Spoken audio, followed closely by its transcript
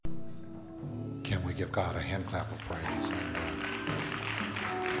Can we give God a hand clap of praise? Amen.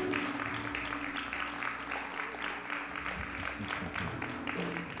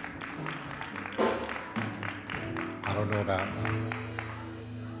 I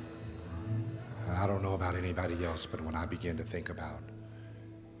don't know about anybody else, but when I begin to think about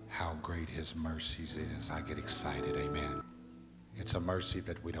how great his mercies is, I get excited. Amen. It's a mercy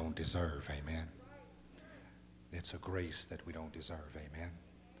that we don't deserve. Amen. It's a grace that we don't deserve. Amen.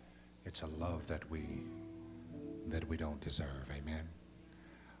 It's a love that we don't deserve. Amen.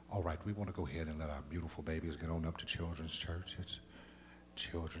 All right, we want to go ahead and let our beautiful babies get on up to Children's Church. It's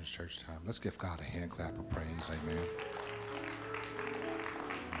Children's Church time. Let's give God a hand clap of praise. Amen.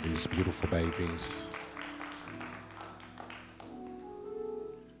 These beautiful babies.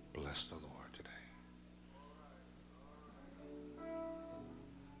 Bless the Lord today.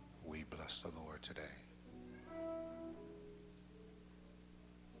 We bless the Lord today.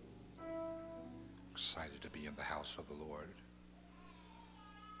 Excited to be in the house of the Lord.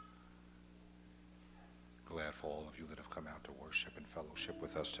 Glad for all of you that have come out to worship and fellowship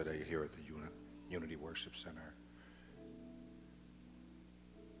with us today here at the Unity Worship Center.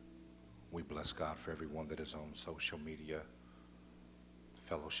 We bless God for everyone that is on social media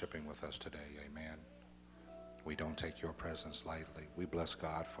fellowshipping with us today. Amen. We don't take your presence lightly. We bless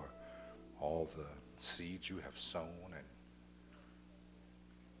God for all the seeds you have sown and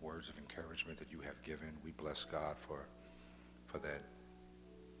words of encouragement that you have given. We bless God for that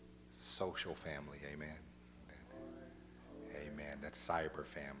social family. Amen. Amen. That cyber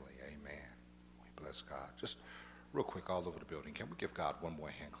family. Amen. We bless God. Just real quick all over the building, can we give God one more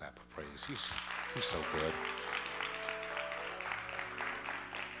hand clap of praise? He's so good.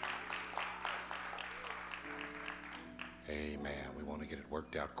 Amen. We want to get it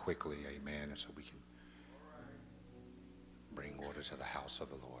worked out quickly. Amen. And so we can bring order to the house of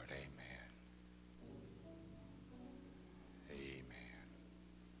the Lord. Amen. Amen.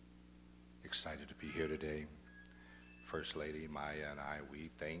 Excited to be here today. First Lady Maya and I, we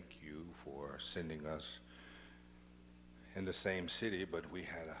thank you for sending us in the same city, but we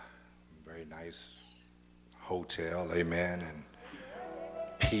had a very nice hotel, amen, and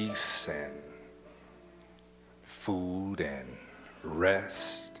peace and food and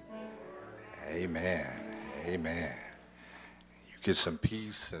rest. Amen. Amen. You get some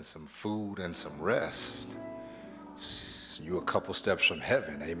peace and some food and some rest. You a couple steps from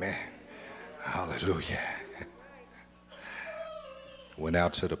heaven. Amen. Hallelujah. Went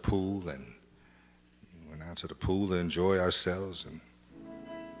out to the pool and enjoy ourselves and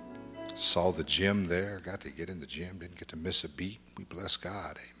saw the gym there. Got to get in the gym. Didn't get to miss a beat. We bless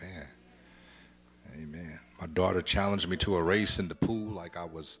God. Amen. Amen. My daughter challenged me to a race in the pool like I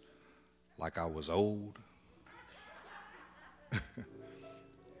was old. And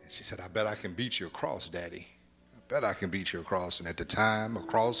she said, I bet I can beat you across, Daddy. I bet I can beat you across. And at the time,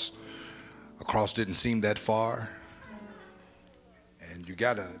 across didn't seem that far. And you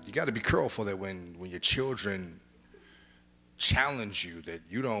gotta be careful that when your children challenge you, that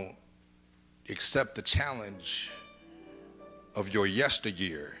you don't accept the challenge of your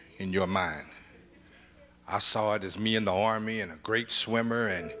yesteryear in your mind. I saw it as me in the Army and a great swimmer,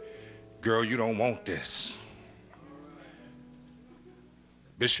 and girl, you don't want this.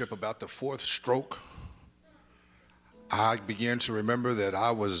 Bishop, about the fourth stroke, I began to remember that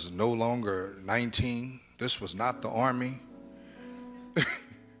I was no longer 19. This was not the Army.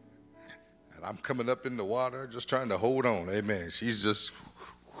 And I'm coming up in the water just trying to hold on. Amen. She's just,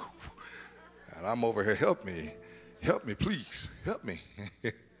 and I'm over here, help me, please, help me.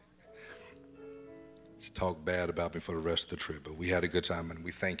 She talked bad about me for the rest of the trip, but we had a good time, and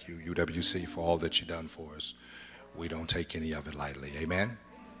we thank you, UWC, for all that you've done for us. We don't take any of it lightly. Amen.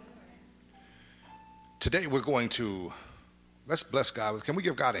 Today we're going to, let's bless God. Can we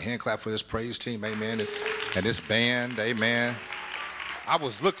give God a hand clap for this praise team? Amen. And this band. Amen. I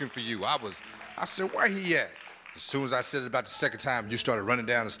was looking for you. I said, where he at? As soon as I said it about the second time, you started running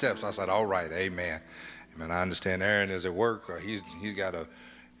down the steps. I said, all right, amen. Amen. I understand Aaron is at work, or he's got a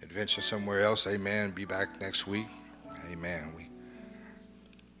adventure somewhere else. Amen. Be back next week. Amen.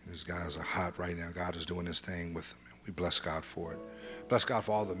 These guys are hot right now. God is doing this thing with them. We bless God for it. Bless God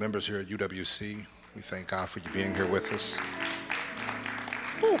for all the members here at UWC. We thank God for you being here with us.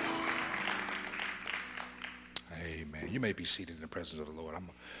 Woo. Amen. You may be seated in the presence of the Lord. I'm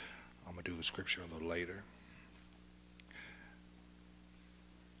going to do the scripture a little later.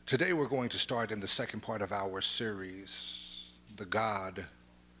 Today we're going to start in the second part of our series, The God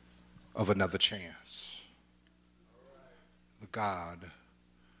of Another Chance. The God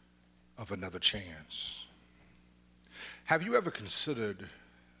of Another Chance. Have you ever considered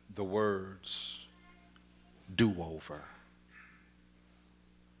the words do-over.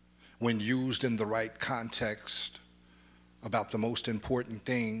 When used in the right context about the most important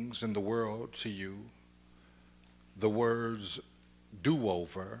things in the world to you, the words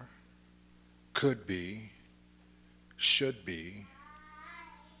do-over could be, should be,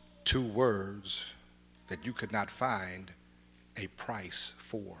 two words that you could not find a price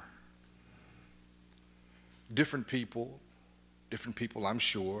for. Different people, I'm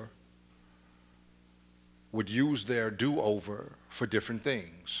sure, would use their do-over for different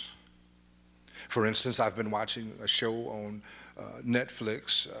things. For instance, I've been watching a show on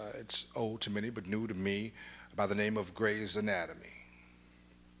Netflix, it's old to many but new to me, by the name of Grey's Anatomy.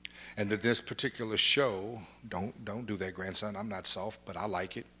 And in this particular show, don't do that, grandson, I'm not soft, but I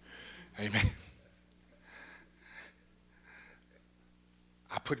like it. Amen.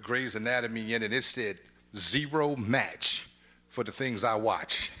 I put Grey's Anatomy in and it said zero match for the things I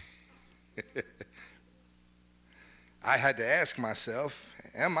watch. I had to ask myself,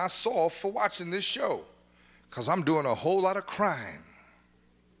 am I soft for watching this show? Because I'm doing a whole lot of crime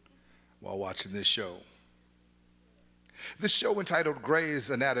while watching this show. This show entitled Grey's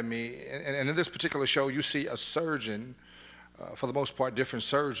Anatomy, and in this particular show you see a surgeon, for the most part different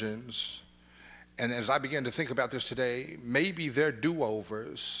surgeons, and as I began to think about this today, maybe their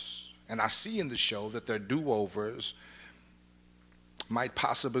do-overs, and I see in the show that their do-overs might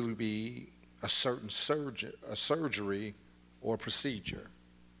possibly be a certain surgery or procedure.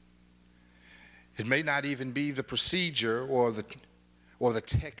 It may not even be the procedure or the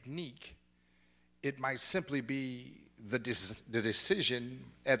technique. It might simply be the decision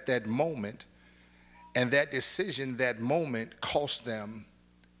at that moment, and that decision, that moment, cost them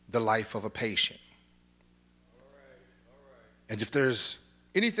the life of a patient. All right. And if there's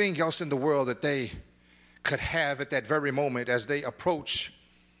anything else in the world that they could have at that very moment as they approach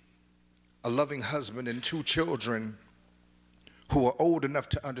a loving husband and two children who are old enough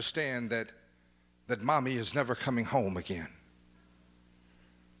to understand that mommy is never coming home again.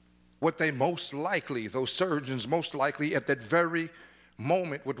 What they most likely, those surgeons most likely at that very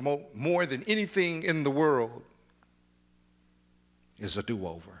moment would more than anything in the world is a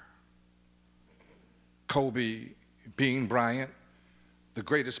do-over. Kobe Bean Bryant, the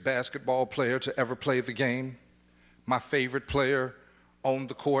greatest basketball player to ever play the game, my favorite player on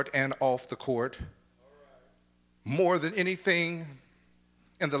the court and off the court. More than anything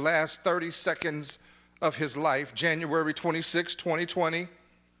in the last 30 seconds of his life, January 26, 2020,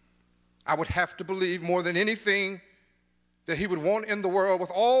 I would have to believe more than anything that he would want in the world, with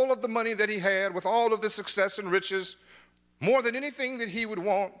all of the money that he had, with all of the success and riches, more than anything that he would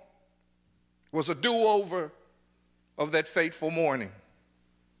want was a do-over of that fateful morning.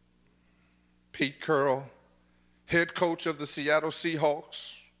 Pete Carroll, head coach of the Seattle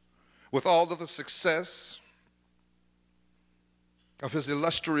Seahawks, with all of the success of his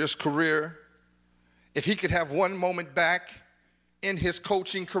illustrious career, if he could have one moment back in his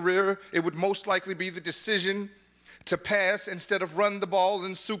coaching career, it would most likely be the decision to pass instead of run the ball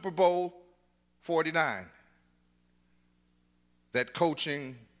in Super Bowl 49. That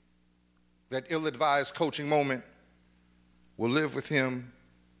coaching, that ill-advised coaching moment will live with him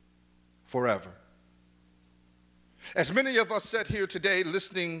forever. As many of us sat here today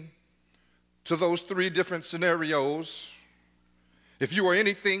listening to those three different scenarios, if you are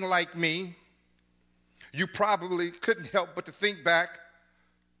anything like me, you probably couldn't help but to think back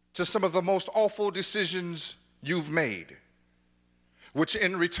to some of the most awful decisions you've made, which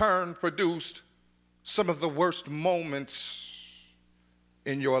in return produced some of the worst moments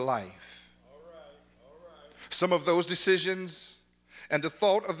in your life. All right. Some of those decisions and the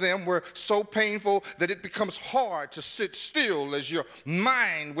thought of them were so painful that it becomes hard to sit still as your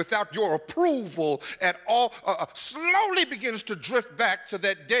mind, without your approval at all, slowly begins to drift back to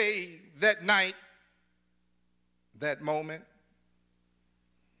that day, that night, that moment.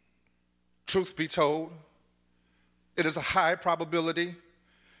 Truth be told, it is a high probability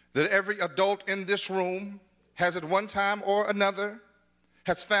that every adult in this room has at one time or another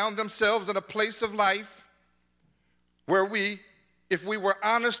has found themselves in a place of life where if we were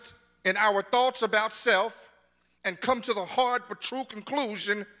honest in our thoughts about self and come to the hard but true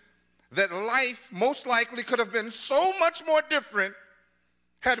conclusion that life most likely could have been so much more different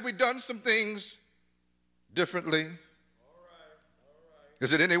had we done some things differently. All right.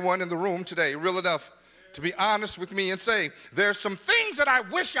 Is it anyone in the room today real enough to be honest with me and say, there's some things that I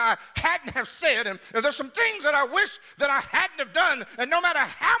wish I hadn't have said, and there's some things that I wish that I hadn't have done, and no matter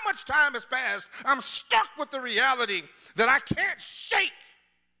how much time has passed, I'm stuck with the reality that I can't shake,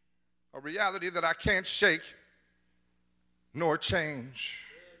 a reality that I can't shake nor change.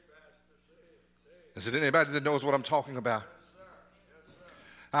 Is it anybody that knows what I'm talking about?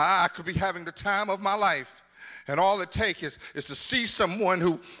 I could be having the time of my life, and all it takes is to see someone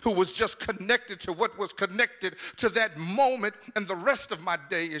who was just connected to what was connected to that moment, and the rest of my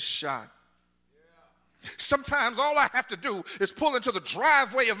day is shot. Sometimes all I have to do is pull into the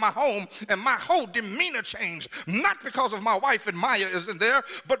driveway of my home and my whole demeanor change, not because of my wife and Maya isn't there,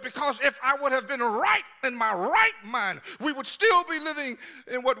 but because if I would have been right in my right mind, we would still be living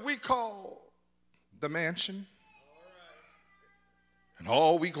in what we call the mansion. And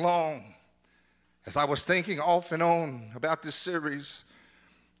all week long, as I was thinking off and on about this series,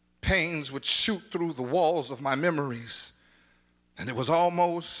 pains would shoot through the walls of my memories, and it was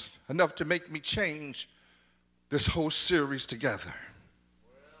almost enough to make me change this whole series together.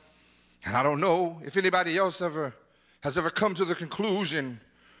 And I don't know if anybody else has ever come to the conclusion,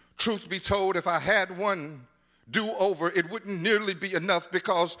 truth be told, if I had one do-over, it wouldn't nearly be enough,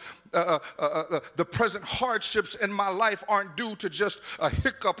 because the present hardships in my life aren't due to just a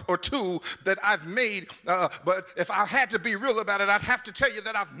hiccup or two that I've made. But if I had to be real about it, I'd have to tell you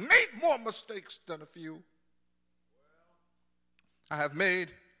that I've made more mistakes than a few. I have made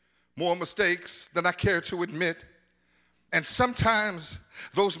more mistakes than I care to admit. And sometimes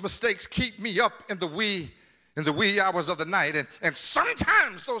those mistakes keep me up in the wee hours of the night. And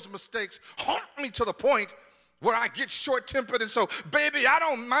sometimes those mistakes haunt me to the point where I get short-tempered. And so, baby, I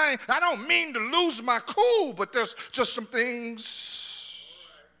don't mean to lose my cool, but there's just some things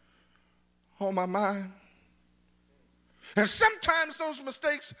on my mind. And sometimes those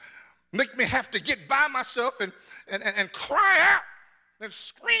mistakes make me have to get by myself and cry out and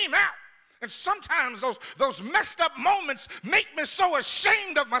scream out. And sometimes those messed up moments make me so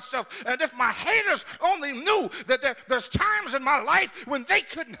ashamed of myself. And if my haters only knew that there's times in my life when they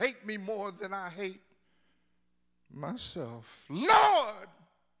couldn't hate me more than I hate myself. Lord,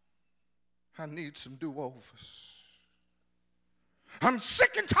 I need some do-overs. I'm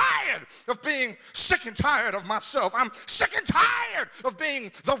sick and tired of being sick and tired of myself. I'm sick and tired of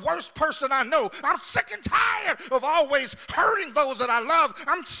being the worst person I know. I'm sick and tired of always hurting those that I love.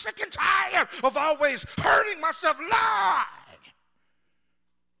 I'm sick and tired of always hurting myself. Lord,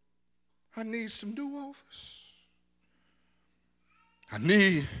 I need some do-overs. I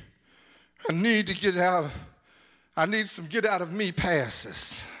need to get out. I need some get out of me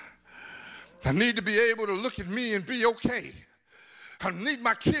passes. I need to be able to look at me and be okay. I need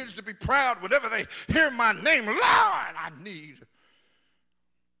my kids to be proud whenever they hear my name. Lord, I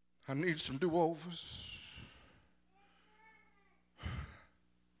need some do-overs.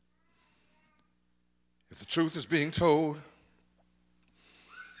 If the truth is being told,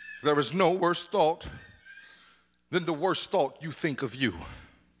 there is no worse thought than the worst thought you think of you.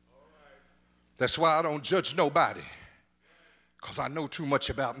 That's why I don't judge nobody, because I know too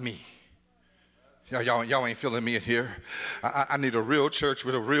much about me. Y'all ain't feeling me in here. I need a real church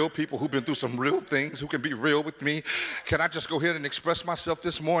with a real people who've been through some real things, who can be real with me. Can I just go ahead and express myself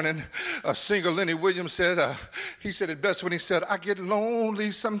this morning? Singer Lenny Williams said, he said it best when he said, I get lonely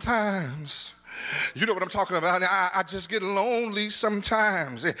sometimes. You know what I'm talking about. I just get lonely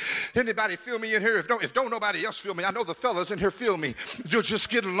sometimes. Anybody feel me in here? If don't nobody else feel me, I know the fellas in here feel me. You'll just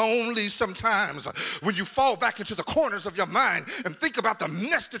get lonely sometimes when you fall back into the corners of your mind and think about the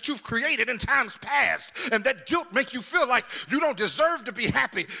mess that you've created in times past, and that guilt make you feel like you don't deserve to be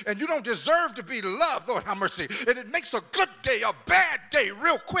happy and you don't deserve to be loved. Lord have mercy. And it makes a good day a bad day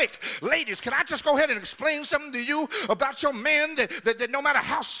real quick. Ladies, can I just go ahead and explain something to you about your man that no matter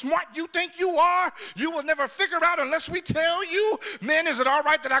how smart you think you are, you will never figure out unless we tell you? Men, is it all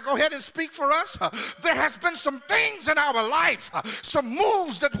right that I go ahead and speak for us? There has been some things in our life, some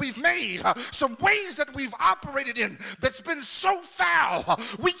moves that we've made, some ways that we've operated in that's been so foul,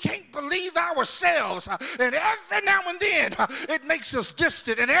 we can't believe ourselves. And every now and then, it makes us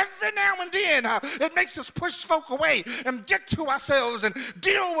distant. And every now and then, it makes us push folk away and get to ourselves and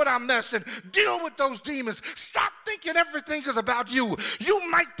deal with our mess and deal with those demons. Stop thinking everything is about you. You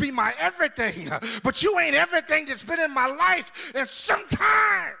might be my everything, but you ain't everything that's been in my life. And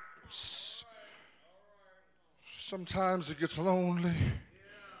sometimes it gets lonely.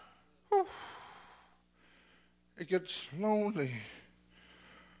 Whew. It gets lonely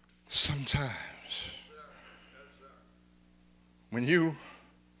sometimes. When you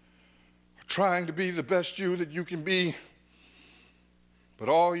are trying to be the best you that you can be, but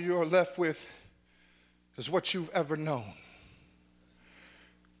all you're left with is what you've ever known.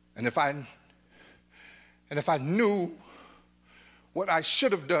 And if I knew what I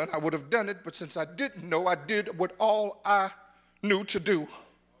should have done, I would have done it. But since I didn't know, I did what all I knew to do.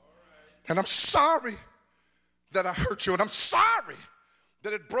 And I'm sorry that I hurt you. And I'm sorry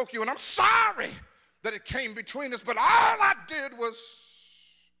that it broke you. And I'm sorry that it came between us, but all I did was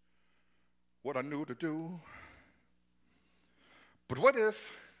what I knew to do. But what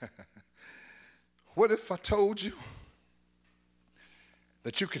if, what if I told you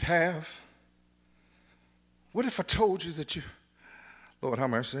that you could have, what if I told you that you, Lord have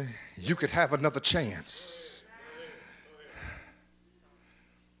mercy, you could have another chance?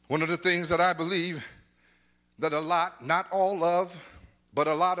 One of the things that I believe that a lot, not all of, but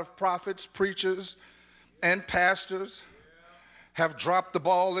a lot of prophets, preachers, and pastors have dropped the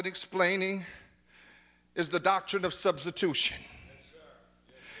ball in explaining is the doctrine of substitution.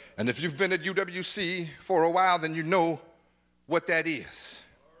 And if you've been at UWC for a while, then you know what that is.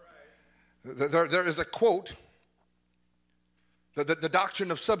 There is a quote, the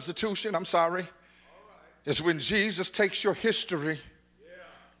doctrine of substitution, is when Jesus takes your history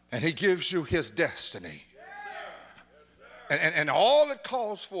and he gives you his destiny. And all it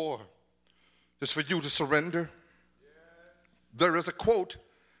calls for is for you to surrender. There is a quote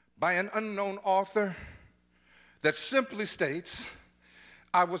by an unknown author that simply states,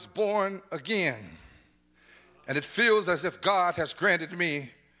 I was born again, and it feels as if God has granted me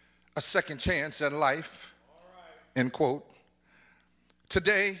a second chance in life, end quote.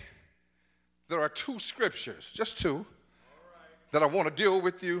 Today, there are two scriptures, just two, that I want to deal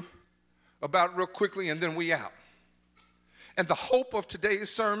with you about real quickly, and then we out. And the hope of today's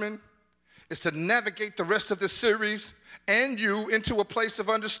sermon is to navigate the rest of this series and you into a place of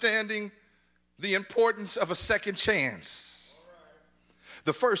understanding the importance of a second chance.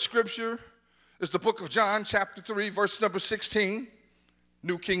 The first scripture is the book of John, chapter 3, verse number 16,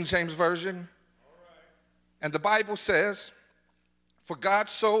 New King James Version. And the Bible says, for God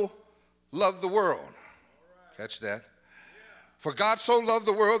so loved the world. Catch that. For God so loved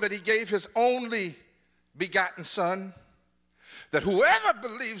the world that he gave his only begotten Son, that whoever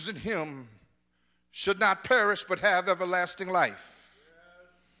believes in him should not perish but have everlasting life.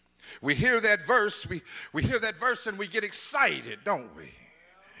 We hear that verse, we hear that verse and we get excited, don't we?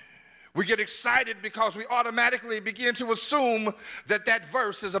 We get excited because we automatically begin to assume that that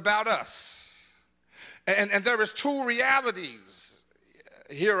verse is about us. And there is two realities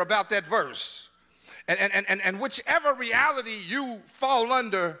here about that verse. And whichever reality you fall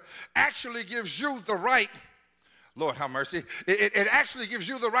under actually gives you the right, Lord have mercy, it actually gives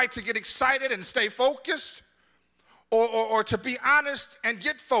you the right to get excited and stay focused, or to be honest and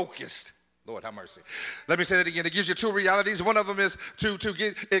get focused. Lord have mercy. Let me say that again. It gives you two realities. One of them is to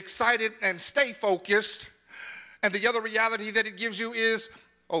get excited and stay focused. And the other reality that it gives you is,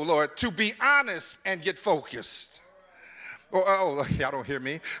 oh Lord, to be honest and get focused. Oh, y'all don't hear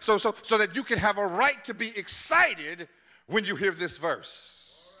me. So that you can have a right to be excited when you hear this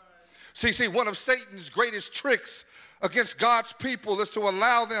verse. See, one of Satan's greatest tricks against God's people is to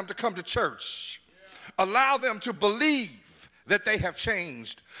allow them to come to church. Allow them to believe that they have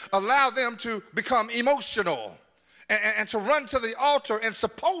changed. Allow them to become emotional and to run to the altar and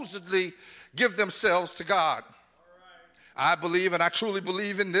supposedly give themselves to God. I believe, and I truly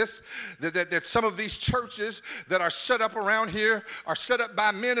believe in this, that some of these churches that are set up around here are set up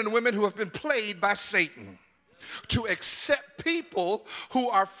by men and women who have been played by Satan to accept people who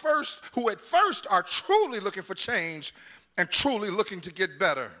at first are truly looking for change and truly looking to get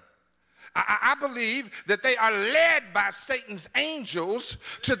better. I believe that they are led by Satan's angels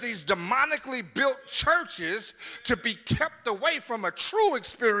to these demonically built churches to be kept away from a true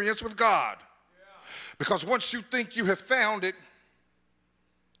experience with God. Because once you think you have found it,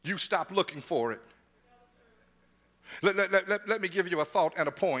 you stop looking for it. Let me give you a thought and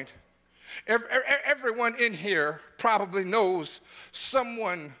a point. Everyone in here probably knows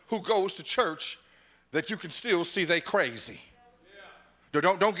someone who goes to church that you can still see they crazy.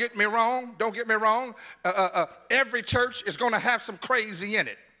 Don't get me wrong. Don't get me wrong. Every church is going to have some crazy in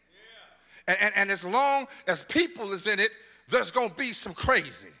it. And as long as people is in it, there's going to be some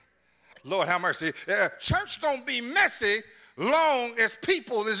crazy. Lord have mercy. Church going to be messy long as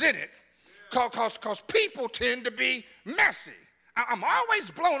people is in it. Because people tend to be messy. I'm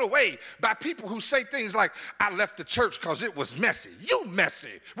always blown away by people who say things like, I left the church because it was messy. You messy.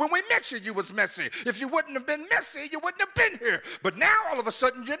 When we met you, you was messy. If you wouldn't have been messy, you wouldn't have been here. But now all of a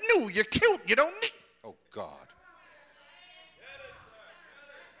sudden you're new, you're cute, you don't need. Oh God.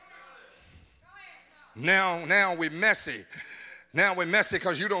 Now we're messy. Now we're messy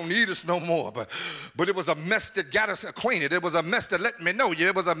because you don't need us no more. But it was a mess that got us acquainted. It was a mess that let me know you.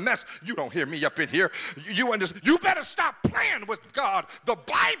 It was a mess. You don't hear me up in here. You better stop playing with God. The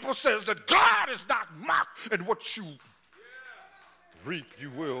Bible says that God is not mocked, and what you reap, you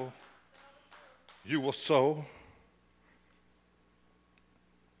will sow.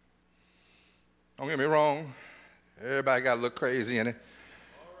 Don't get me wrong. Everybody got a little crazy in it.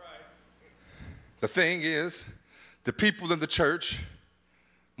 All right. The thing is, the people in the church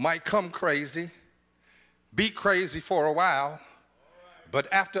might come crazy, be crazy for a while,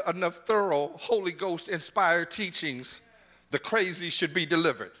 but after enough thorough Holy Ghost inspired teachings, the crazy should be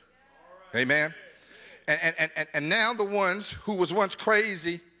delivered. Amen. And now the ones who was once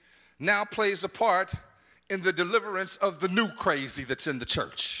crazy now plays a part in the deliverance of the new crazy that's in the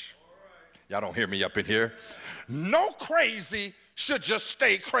church. Y'all don't hear me up in here. No crazy should just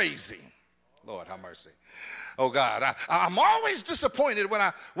stay crazy. Lord have mercy. Oh God, I'm always disappointed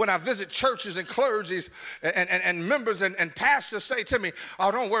when I visit churches and clergies and members and pastors say to me, oh,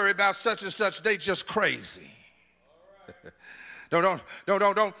 don't worry about such and such, they just crazy. Don't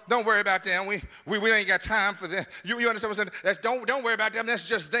worry about them. We ain't got time for them. You understand what I'm saying? Don't worry about them, that's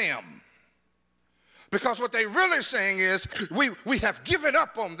just them. Because what they really saying is we have given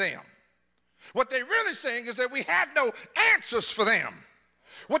up on them. What they really saying is that we have no answers for them.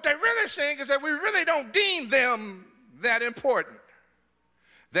 What they're really saying is that we really don't deem them that important.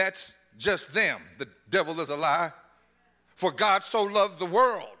 That's just them. The devil is a lie. For God so loved the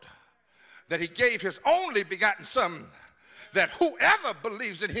world that he gave his only begotten Son, that whoever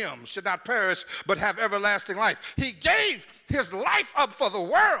believes in him should not perish but have everlasting life. He gave his life up for the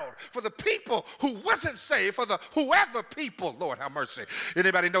world, for the people who wasn't saved, for the whoever people. Lord have mercy.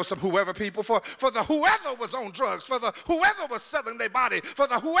 Anybody know some whoever people? For the whoever was on drugs, for the whoever was selling their body, for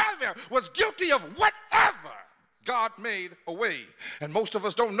the whoever was guilty of whatever, God made a way. And most of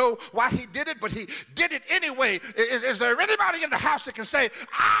us don't know why he did it, but he did it anyway. Is there anybody in the house that can say,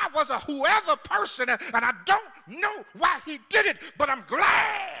 I was a whoever person and I don't know why he did it, but I'm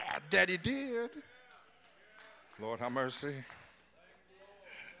glad that he did? Lord have mercy.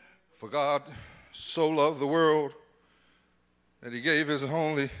 For God so loved the world that he gave his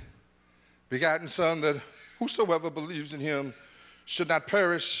only begotten Son, that whosoever believes in him should not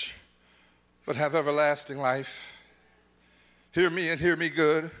perish but have everlasting life. Hear me and hear me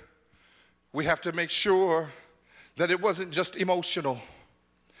good. We have to make sure that it wasn't just emotional.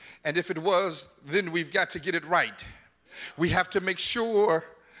 And if it was, then we've got to get it right. We have to make sure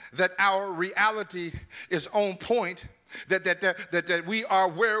that our reality is on point, that we are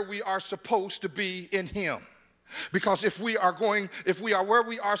where we are supposed to be in him. Because if we are where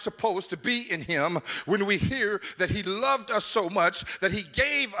we are supposed to be in him, when we hear that he loved us so much that he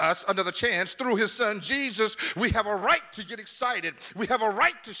gave us another chance through his Son Jesus, we have a right to get excited. We have a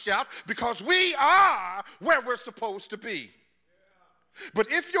right to shout because we are where we're supposed to be. But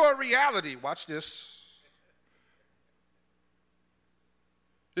if your reality, watch this,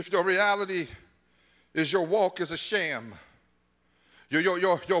 if your reality is your walk is a sham,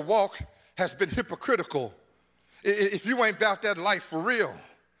 your walk has been hypocritical, if you ain't about that life for real,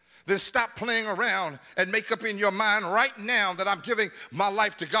 then stop playing around and make up in your mind right now that I'm giving my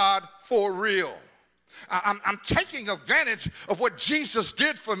life to God for real. I'm taking advantage of what Jesus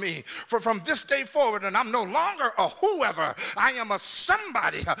did for me from this day forward, and I'm no longer a whoever. I am a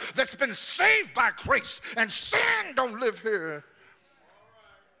somebody that's been saved by grace, and sin don't live here.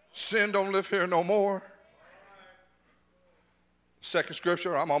 Sin don't live here no more. Second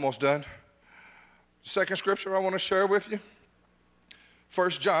scripture, I'm almost done. Second scripture I want to share with you. 1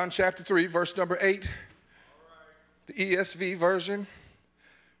 John chapter 3, verse number 8. The ESV version.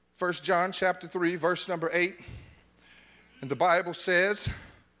 1 John chapter 3, verse number 8. And the Bible says,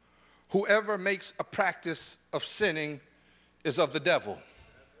 whoever makes a practice of sinning is of the devil.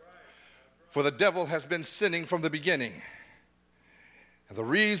 For the devil has been sinning from the beginning. And the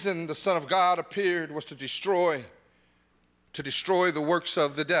reason the Son of God appeared was to destroy the works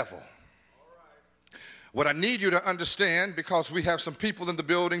of the devil. What I need you to understand, because we have some people in the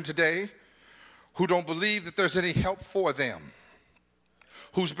building today who don't believe that there's any help for them,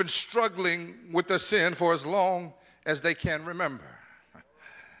 who's been struggling with their sin for as long as they can remember.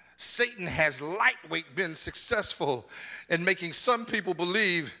 Satan has lightweight been successful in making some people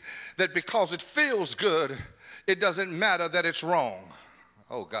believe that because it feels good, it doesn't matter that it's wrong.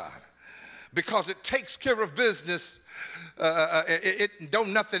 Oh God. Because it takes care of business, it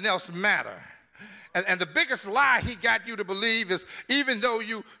don't nothing else matter. And the biggest lie he got you to believe is even though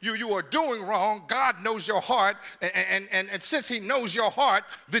you are doing wrong, God knows your heart, and since he knows your heart,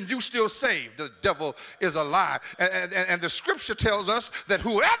 then you still saved. The devil is a lie. And the scripture tells us that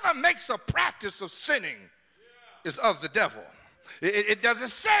whoever makes a practice of sinning is of the devil. It doesn't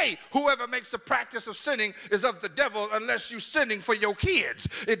say whoever makes a practice of sinning is of the devil unless you're sinning for your kids.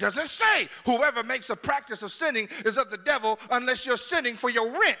 It doesn't say whoever makes a practice of sinning is of the devil unless you're sinning for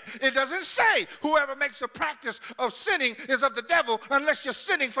your rent. It doesn't say whoever makes a practice of sinning is of the devil unless you're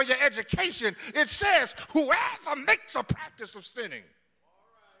sinning for your education. It says whoever makes a practice of sinning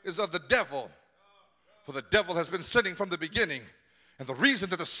is of the devil. For the devil has been sinning from the beginning. And the reason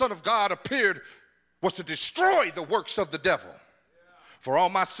that the Son of God appeared was to destroy the works of the devil. For all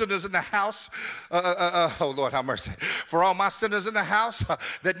my sinners in the house, oh Lord, have mercy. For all my sinners in the house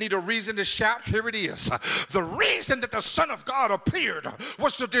that need a reason to shout, here it is. The reason that the Son of God appeared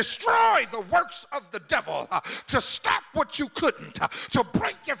was to destroy the works of the devil, to stop what you couldn't, to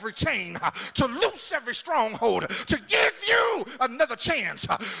break every chain, to loose every stronghold, to give you another chance.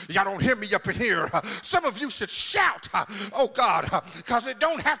 Y'all don't hear me up in here. Some of you should shout, oh God, because it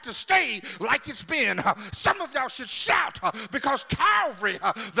don't have to stay like it's been. Some of y'all should shout because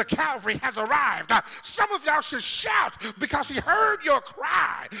the Calvary has arrived. Some of y'all should shout because he heard your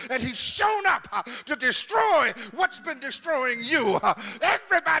cry and he's shown up to destroy what's been destroying you.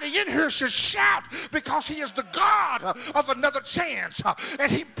 Everybody in here should shout because he is the God of another chance, and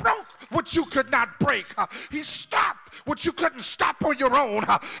he broke what you could not break. He stopped what you couldn't stop on your own.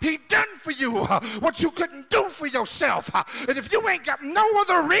 He done for you what you couldn't do for yourself. And if you ain't got no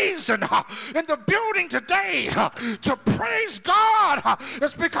other reason in the building today to praise God,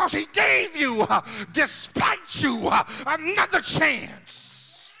 it's because he gave you, despite you, another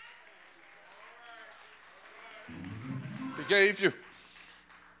chance. He gave you,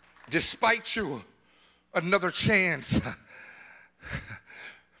 despite you, another chance.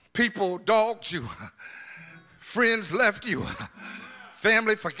 People dogged you. Friends left you.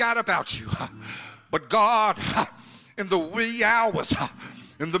 Family forgot about you. But God, in the wee hours,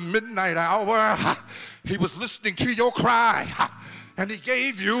 in the midnight hour, he was listening to your cry. And he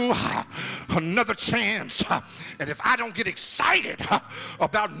gave you another chance. And if I don't get excited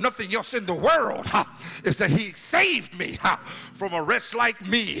about nothing else in the world, is that he saved me from a wretch like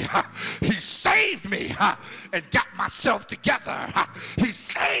me. He saved me and got myself together. He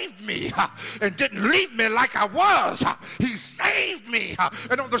saved me and didn't leave me like I was. He saved me,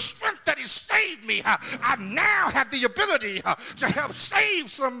 and on the strength that he saved me, I now have the ability to help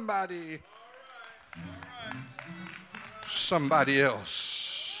save somebody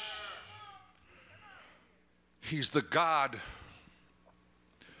else. He's the God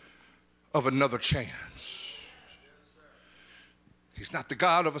of another chance. He's not the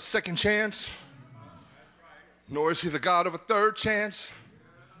God of a second chance, nor is he the God of a third chance.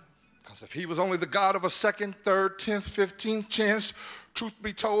 Because if he was only the God of a second, third, 10th, 15th chance, truth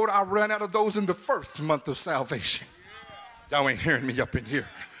be told, I ran out of those in the first month of salvation. Y'all ain't hearing me up in here.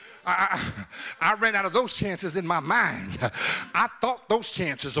 I ran out of those chances in my mind. I thought those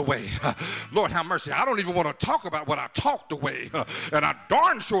chances away. Lord have mercy. I don't even want to talk about what I talked away. And I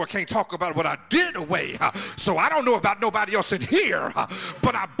darn sure can't talk about what I did away. So I don't know about nobody else in here.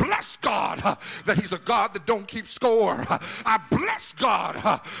 But I bless God that he's a God that don't keep score. I bless God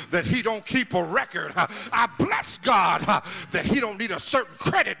that he don't keep a record. I bless God that he don't need a certain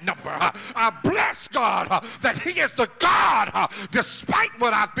credit number. I bless God that he is the God despite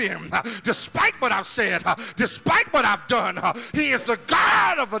what I've been. Despite what I've said, despite what I've done, he is the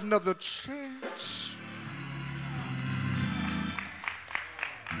God of another chance.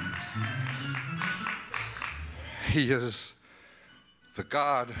 He is the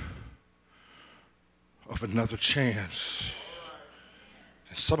God of another chance.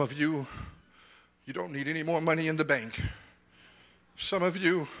 And some of you, you don't need any more money in the bank. Some of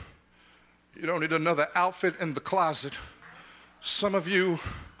you, you don't need another outfit in the closet. Some of you,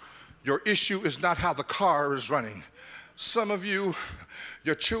 your issue is not how the car is running. Some of you,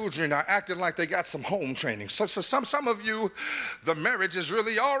 your children are acting like they got some home training. So some of you, the marriage is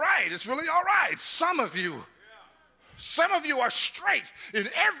really all right. It's really all right. Some of you are straight in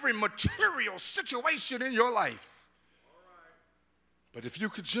every material situation in your life. But if you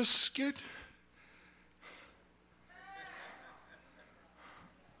could just get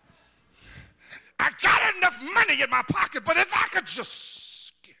I got enough money in my pocket, but if I could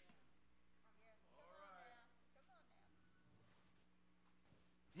just get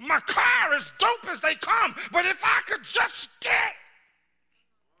my car is dope as they come, but if I could just get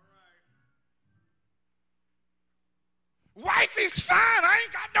wifey's fine, I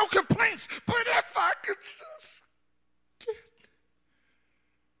ain't got no complaints, but if I could just get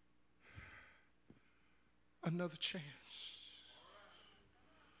another chance.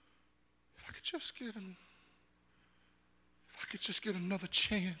 If I could just get another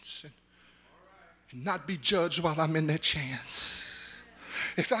chance and not be judged while I'm in that chance.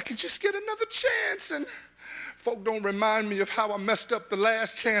 if I could just get another chance. And folk don't remind me of how I messed up the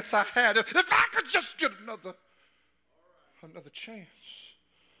last chance I had. If I could just get another chance.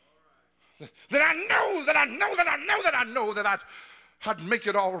 That I know that I'd make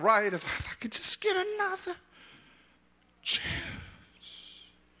it all right if I could just get another chance.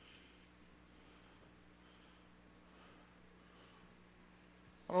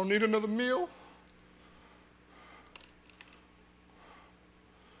 I don't need another meal.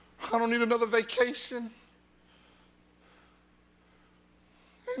 I don't need another vacation.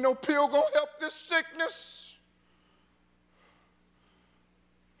 Ain't no pill gonna help this sickness.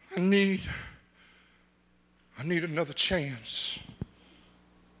 I need another chance.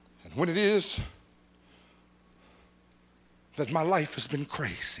 And when it is that my life has been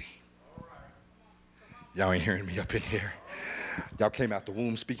crazy, y'all ain't hearing me up in here. Y'all came out the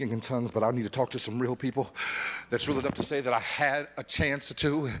womb speaking in tongues, but I need to talk to some real people that's real enough to say that I had a chance or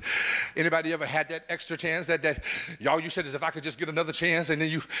two. Anybody ever had that extra chance that y'all, you said, as if I could just get another chance, and then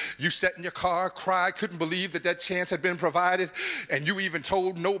you sat in your car, cried, couldn't believe that chance had been provided, and you even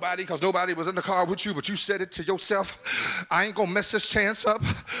told nobody because nobody was in the car with you, but you said it to yourself, I ain't gonna mess this chance up.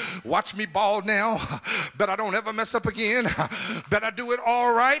 Watch me ball now. Bet I don't ever mess up again. Bet I do it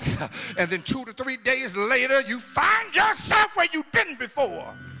all right. And then 2 to 3 days later, you find yourself where you've been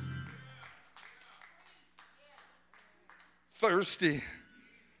before. Thirsty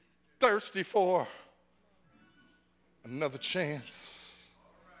for another chance.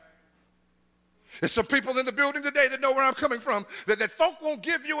 There's some people in the building today that know where I'm coming from, that folk won't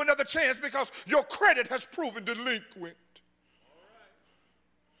give you another chance because your credit has proven delinquent.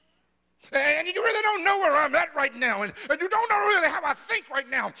 And you really don't know where I'm at right now, and you don't know really how I think right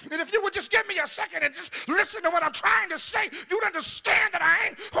now. And if you would just give me a second and just listen to what I'm trying to say, you'd understand that I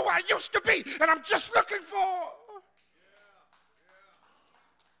ain't who I used to be, and I'm just looking for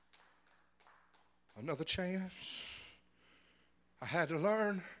another chance. I had to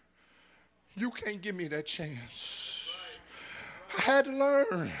learn, you can't give me that chance. I had to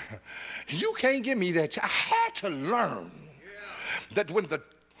learn, you can't give me that chance. I had to learn that when the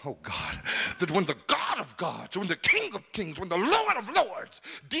God of gods, when the King of kings, when the Lord of lords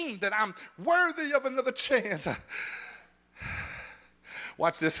deemed that I'm worthy of another chance,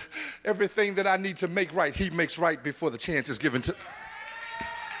 watch this, everything that I need to make right, he makes right before the chance is given to.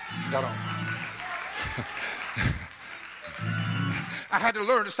 Hold on. I had to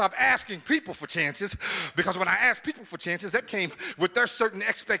learn to stop asking people for chances, because when I asked people for chances, that came with their certain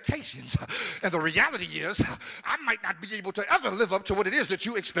expectations. And the reality is, I might not be able to ever live up to what it is that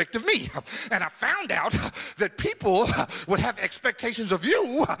you expect of me. And I found out that people would have expectations of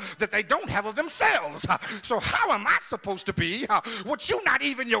you that they don't have of themselves. So how am I supposed to be what you not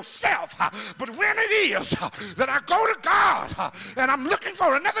even yourself? But when it is that I go to God and I'm looking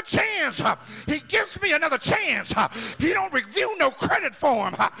for another chance, he gives me another chance. He don't review no credit for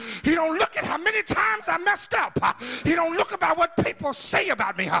him. He don't look at how many times I messed up. He don't look about what people say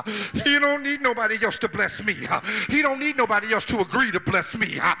about me. He don't need nobody else to bless me. He don't need nobody else to agree to bless me.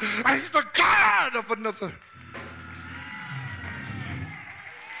 He's the God of another.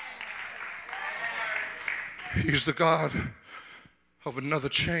 He's the God of another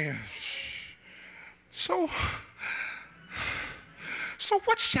chance. So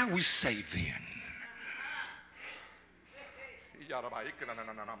what shall we say then?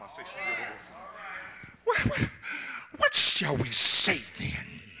 What shall we say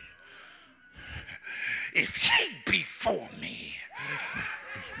then? If he be for me,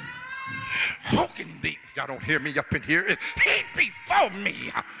 who can be? Y'all don't hear me up in here. If he be for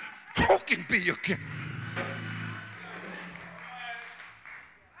me, who can be against?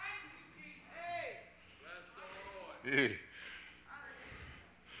 Yeah.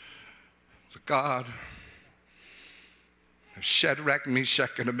 The God of Shadrach,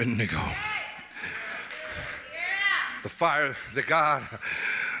 Meshach, and Abednego. The fire, the God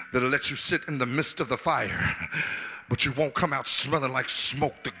that'll let you sit in the midst of the fire, but you won't come out smelling like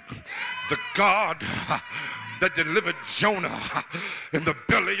smoke. The God that delivered Jonah in the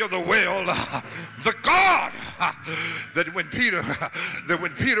belly of the whale. The God that when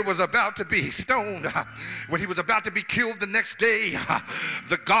Peter was about to be stoned, when he was about to be killed the next day,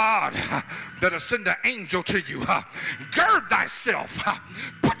 the God that'll send an angel to you. Gird thyself,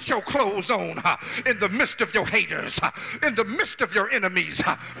 put your clothes on in the midst of your haters, in the midst of your enemies.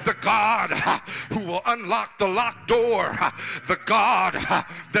 The God who will unlock the locked door, the God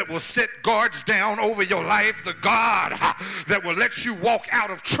that will set guards down over your life, the the God that will let you walk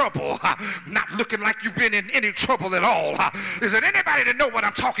out of trouble, not looking like you've been in any trouble at all. Is there anybody that know what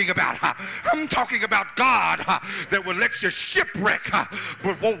I'm talking about? I'm talking about God that will let you shipwreck,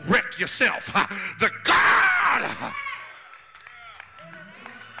 but won't wreck yourself. The God.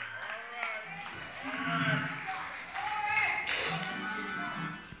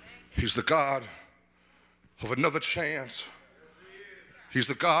 He's the God of another chance. He's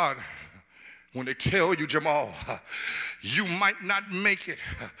the God when they tell you, Jamal, you might not make it.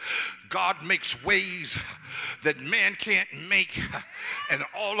 God makes ways that man can't make. And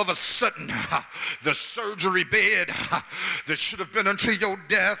all of a sudden, the surgery bed that should have been unto your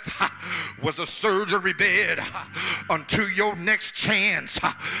death was a surgery bed unto your next chance.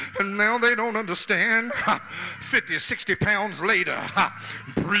 And now they don't understand. 50, 60 pounds later,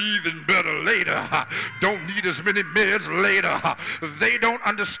 breathing better later, don't need as many meds later. They don't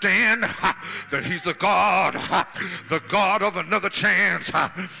understand that he's the God of another chance.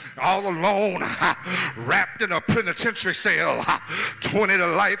 All alone, wrapped in a penitentiary cell, 20 to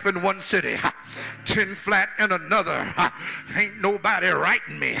life in one city, 10 flat in another. Ain't nobody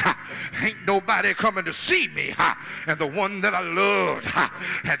writing me, ain't nobody coming to see me, and the one that I loved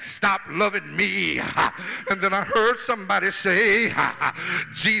had stopped loving me. And then I heard somebody say,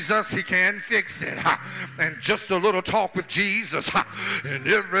 Jesus, he can fix it, and just a little talk with Jesus and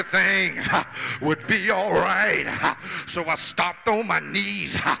everything would be all right. So I stopped on my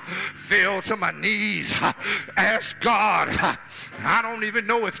knees, fell to my knees, asked God, I don't even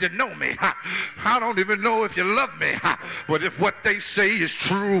know if you know me, I don't even know if you love me, but if what they say is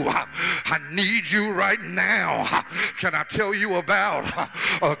true, I need you right now. Can I tell you about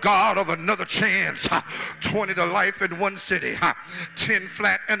a God of another chance? 20 to life in one city, 10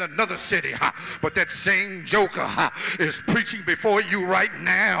 flat in another city, but that same joker is preaching before you right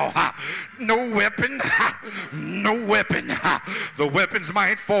now. No weapon, no weapon. The weapons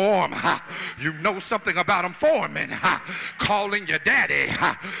might form. You know something about them forming. Calling your daddy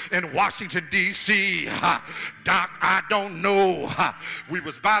in Washington, D.C. Doc, I don't know. We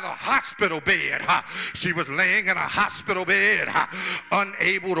was by the hospital bed. She was laying in a hospital bed,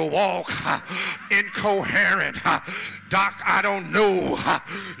 unable to walk, incoherent. Doc, I don't know.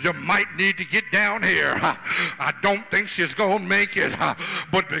 You might need to get down here. I don't think she's going to make it.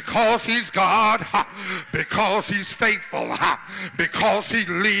 But because he's God, because he's faithful, because he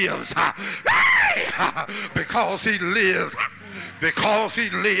lives, because he lives, because he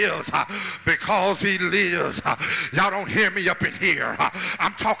lives, because he lives. Y'all don't hear me up in here.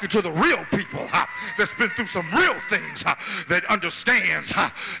 I'm talking to the real people that's been through some real things, that understands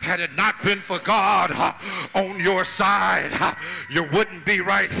had it not been for God on your side, you wouldn't be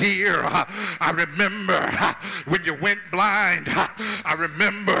right here. I remember when you went blind. I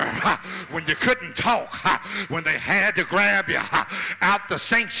remember when you couldn't talk, when they had to grab you out the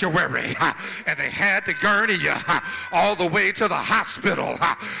sanctuary and they had to gurney you all the way to the hospital.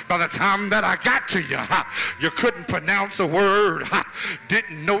 By the time that I got to you, you couldn't pronounce a word,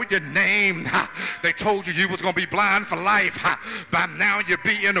 didn't know your name. They told you was going to be blind for life. By now you'd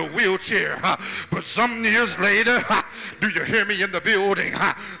be in a wheelchair. But some years later, do you hear me in the building?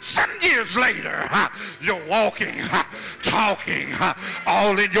 Some years later, you're walking, talking,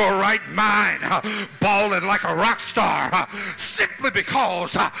 all in your right mind, balling like a rock star, simply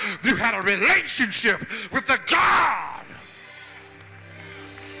because you had a relationship with the God.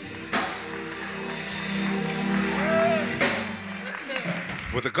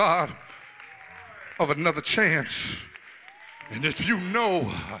 With the God of another chance. And if you know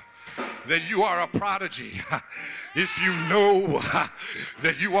that you are a prodigy, if you know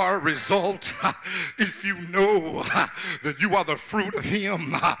that you are a result, if you know that you are the fruit of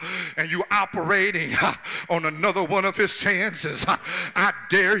him and you operating on another one of his chances, I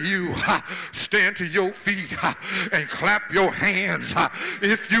dare you stand to your feet and clap your hands.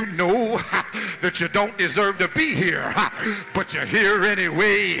 If you know that you don't deserve to be here, but you're here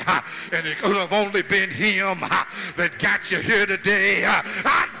anyway, and it could have only been him that got you here today,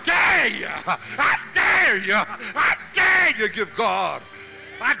 I dare you, I dare you, I dare you give God,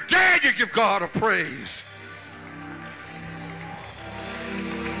 I dare you give God a praise.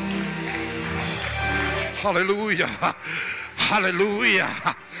 Hallelujah,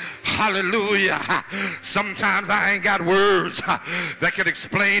 hallelujah, hallelujah. Sometimes I ain't got words that could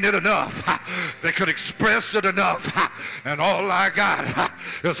explain it enough, that could express it enough, and all I got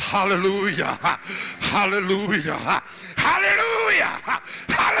is hallelujah, hallelujah, hallelujah,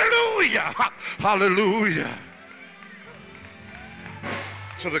 hallelujah, hallelujah.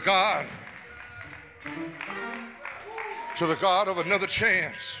 To the God of another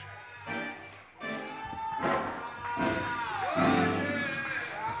chance.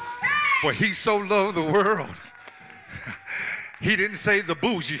 For he so loved the world. He didn't say the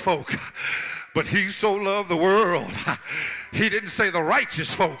bougie folk, but he so loved the world. He didn't say the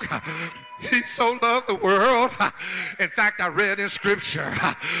righteous folk. He so loved the world. In fact, I read in scripture,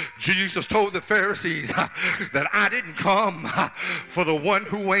 Jesus told the Pharisees that I didn't come for the one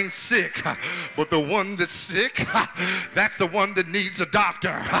who ain't sick, but the one that's sick, that's the one that needs a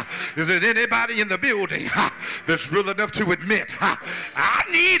doctor. Is there anybody in the building that's real enough to admit, I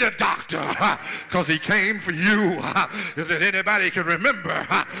need a doctor, because he came for you? Is there anybody can remember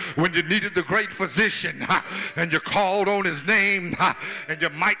when you needed the great physician and you called on his name and you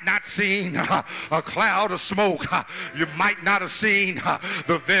might not seen a cloud of smoke, you might not have seen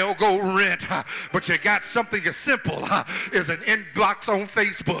the veil go rent, but you got something as simple as an inbox on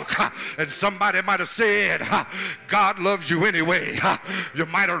Facebook, and somebody might have said, God loves you anyway. You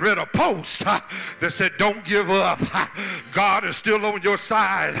might have read a post that said, don't give up, God is still on your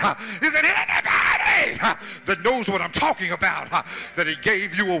side. Is it anybody that knows what I'm talking about, that he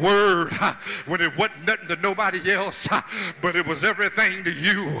gave you a word when it wasn't nothing to nobody else, but it was everything to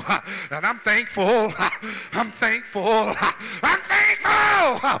you? And I'm thankful, I'm thankful, I'm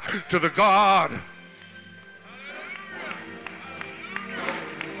thankful to the God,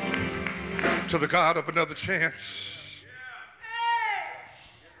 to the God of another chance,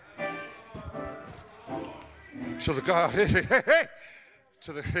 to the God,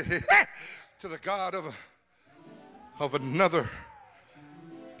 to the God of another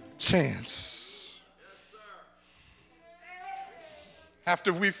chance.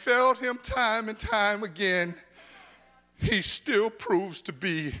 After we failed him time and time again, he still proves to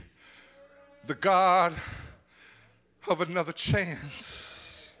be the God of another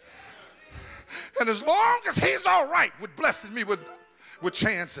chance. And as long as he's all right with blessing me with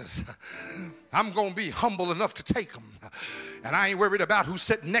chances, I'm going to be humble enough to take them. And I ain't worried about who's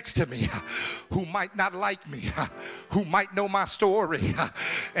sitting next to me, who might not like me, who might know my story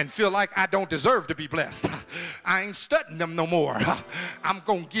and feel like I don't deserve to be blessed. I ain't studying them no more. I'm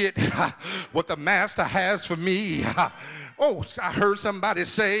going to get what the master has for me. Oh, I heard somebody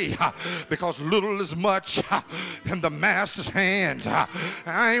say, because little is much in the master's hands.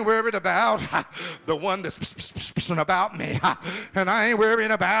 I ain't worried about the one that's about me. And I ain't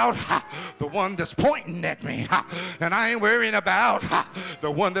worrying about the one that's pointing at me. And I ain't worrying about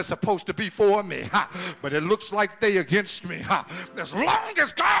the one that's supposed to be for me. But it looks like they against me. As long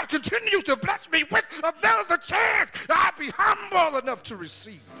as God continues to bless me with another chance, I'll be humble enough to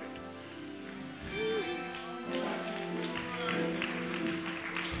receive it.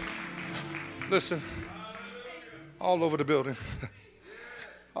 Listen, all over the building,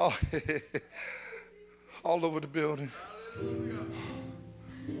 all over the building.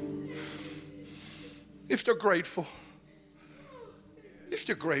 If you're grateful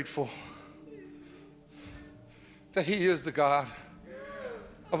that he is the God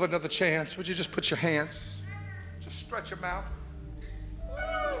of another chance, would you just put your hands, just stretch them out?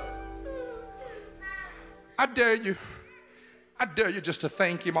 I dare you just to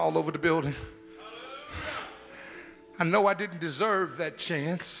thank him all over the building. I know I didn't deserve that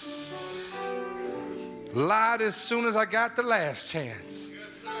chance. Lied as soon as I got the last chance.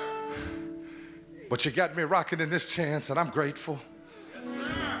 Yes, sir. But you got me rocking in this chance, and I'm grateful. Yes,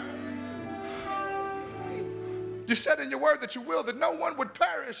 sir. You said in your word that you will that no one would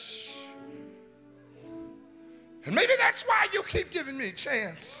perish. And maybe that's why you keep giving me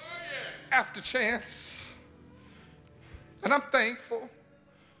chance after chance. And I'm thankful.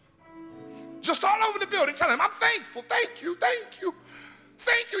 Just all over the building, tell him, I'm thankful. Thank you, thank you.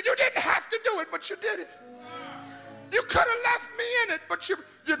 Thank you. You didn't have to do it, but you did it. You could have left me in it, but you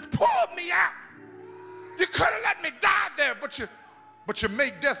pulled me out. You could have let me die there, but you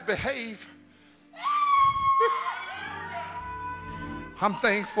made death behave. I'm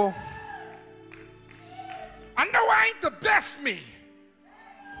thankful. I know I ain't the best me,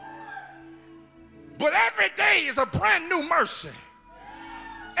 but every day is a brand new mercy.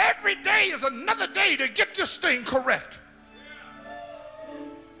 Every day is another day to get this thing correct.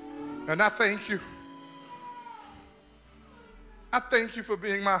 And I thank you. I thank you for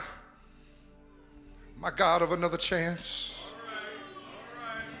being my God of another chance.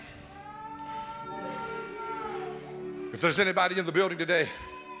 All right. If there's anybody in the building today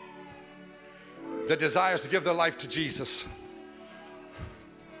that desires to give their life to Jesus,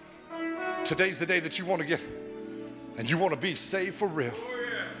 today's the day that you want to get and you want to be saved for real.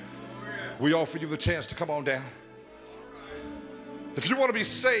 We offer you the chance to come on down. If you want to be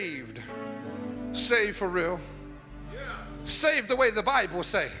saved for real, saved the way the Bible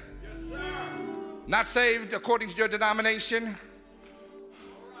say. Yes, sir. Not saved according to your denomination.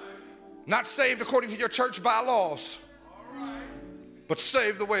 Not saved according to your church bylaws, but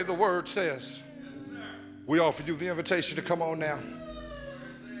saved the way the word says. We offer you the invitation to come on now.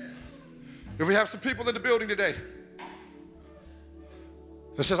 If we have some people in the building today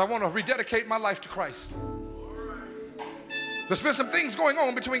that says, I want to rededicate my life to Christ. There's been some things going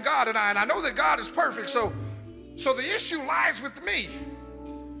on between God and I know that God is perfect, so the issue lies with me.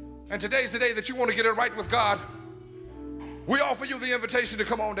 And today's the day that you want to get it right with God. We offer you the invitation to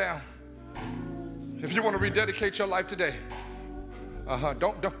come on down. If you want to rededicate your life today,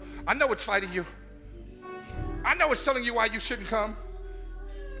 don't. I know it's fighting you. I know it's telling you why you shouldn't come.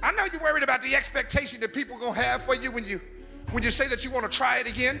 I know you're worried about the expectation that people are going to have for you when you say that you want to try it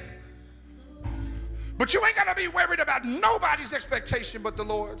again. But you ain't got to be worried about nobody's expectation but the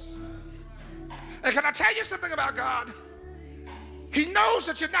Lord's. And can I tell you something about God? He knows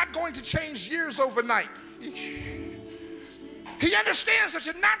that you're not going to change years overnight. He understands that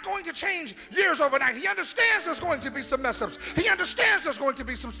you're not going to change years overnight. He understands there's going to be some mess-ups. He understands there's going to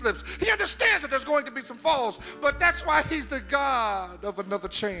be some slips. He understands that there's going to be some falls. But that's why he's the God of another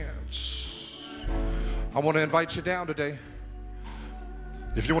chance. I want to invite you down today.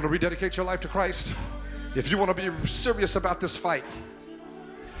 If you want to rededicate your life to Christ, if you want to be serious about this fight,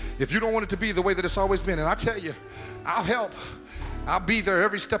 if you don't want it to be the way that it's always been, and I tell you, I'll help. I'll be there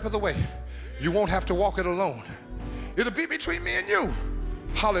every step of the way. You won't have to walk it alone. It'll be between me and you.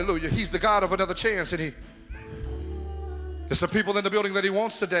 Hallelujah. He's the God of another chance, and there's some people in the building that he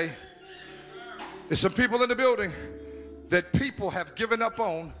wants today. There's some people in the building that people have given up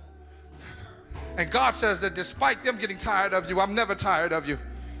on. And God says that despite them getting tired of you, I'm never tired of you.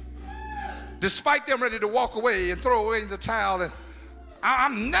 Despite them ready to walk away and throw away the towel, and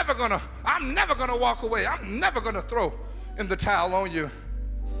I'm never gonna walk away. I'm never gonna throw in the towel on you.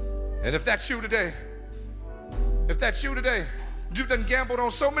 And if that's you today, you've done gambled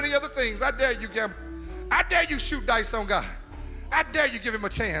on so many other things. I dare you gamble. I dare you shoot dice on God. I dare you give him a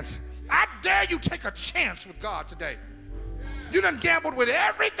chance. I dare you take a chance with God today. You done gambled with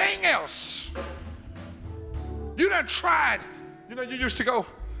everything else. You done tried. You know, you used to go,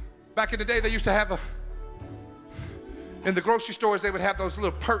 back in the day, they used to have in the grocery stores, they would have those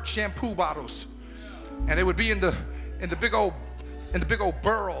little Pert shampoo bottles. And they would be in the big old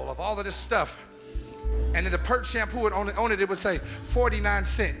barrel of all of this stuff. And in the Pert shampoo on it would say 49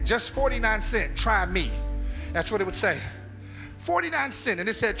 cents, just 49 cents, try me. That's what it would say. 49 cents, and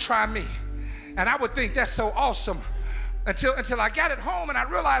it said try me. And I would think that's so awesome until I got it home and I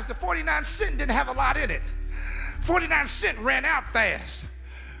realized the 49 cents didn't have a lot in it. 49 cents ran out fast.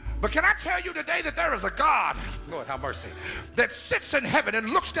 But can I tell you today that there is a God, Lord have mercy, that sits in heaven and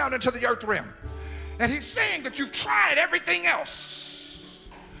looks down into the earth realm. And he's saying that you've tried everything else.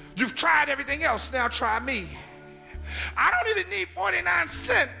 You've tried everything else, now try me. I don't even need 49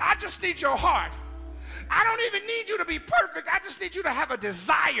 cents. I just need your heart. I don't even need you to be perfect. I just need you to have a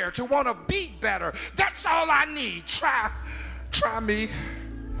desire to want to be better. That's all I need. Try me.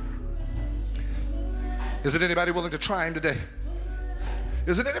 Is it anybody willing to try him today?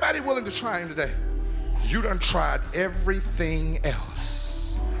 Is it anybody willing to try him today? You done tried everything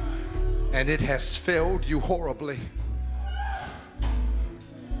else, and it has failed you horribly.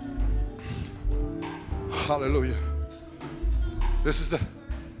 Hallelujah. This is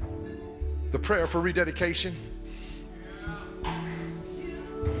the prayer for rededication.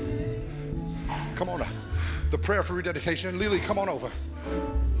 Come on now. The prayer for rededication. Lily, come on over.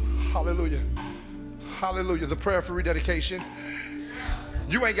 Hallelujah. Hallelujah. The prayer for rededication.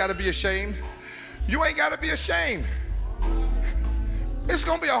 You ain't got to be ashamed. You ain't got to be ashamed. It's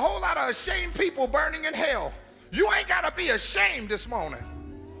going to be a whole lot of ashamed people burning in hell. You ain't got to be ashamed this morning.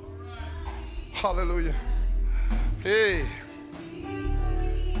 Hallelujah. Hey.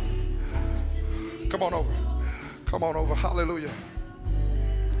 Come on over. Come on over. Hallelujah.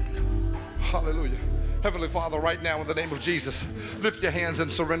 Hallelujah. Heavenly Father, right now in the name of Jesus, lift your hands and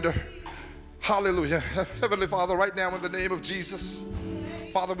surrender. Hallelujah. Heavenly Father, right now in the name of Jesus,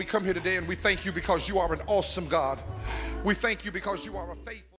 Father, we come here today and we thank you because you are an awesome God. We thank you because you are a faithful